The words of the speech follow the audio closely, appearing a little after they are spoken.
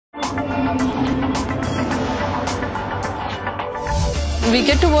We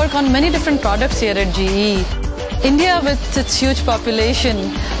get to work on many different products here at GE. India, with its huge population,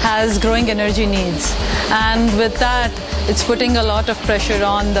 has growing energy needs, and with that, it's putting a lot of pressure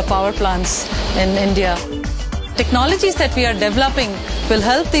on the power plants in India. Technologies that we are developing will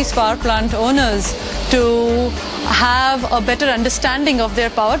help these power plant owners to have a better understanding of their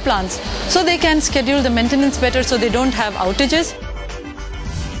power plants, so they can schedule the maintenance better, so they don't have outages.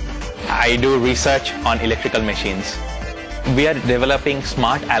 I do research on electrical machines. We are developing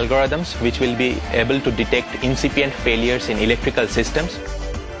smart algorithms which will be able to detect incipient failures in electrical systems.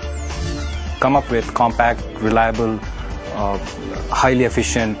 Come up with compact, reliable, highly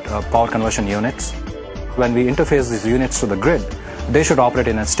efficient power conversion units. When we interface these units to the grid, they should operate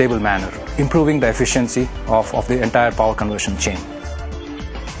in a stable manner, improving the efficiency of the entire power conversion chain.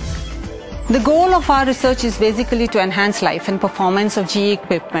 The goal of our research is basically to enhance life and performance of GE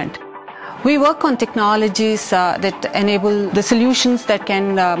equipment. We work on technologies that enable the solutions that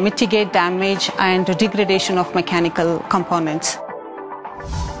can mitigate damage and degradation of mechanical components.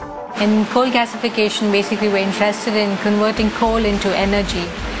 In coal gasification, basically we're interested in converting coal into energy,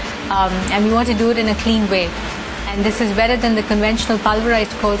 and we want to do it in a clean way. And this is better than the conventional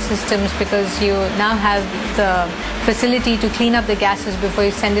pulverized coal systems because you now have the facility to clean up the gases before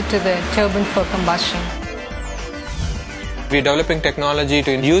you send it to the turbine for combustion. We're developing technology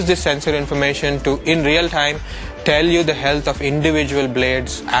to use this sensor information to, in real time, tell you the health of individual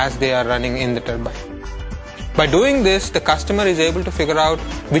blades as they are running in the turbine. By doing this, the customer is able to figure out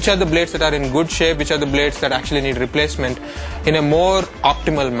which are the blades that are in good shape, which are the blades that actually need replacement in a more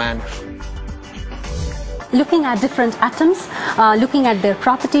optimal manner. Looking at different atoms, looking at their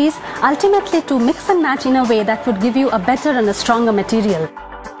properties, ultimately to mix and match in a way that would give you a better and a stronger material.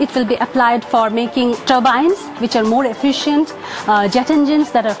 It will be applied for making turbines which are more efficient, jet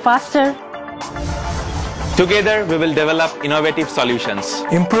engines that are faster. Together, we will develop innovative solutions.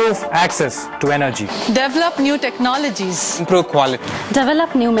 Improve access to energy. Develop new technologies. Improve quality.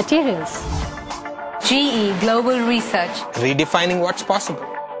 Develop new materials. GE Global Research. Redefining what's possible.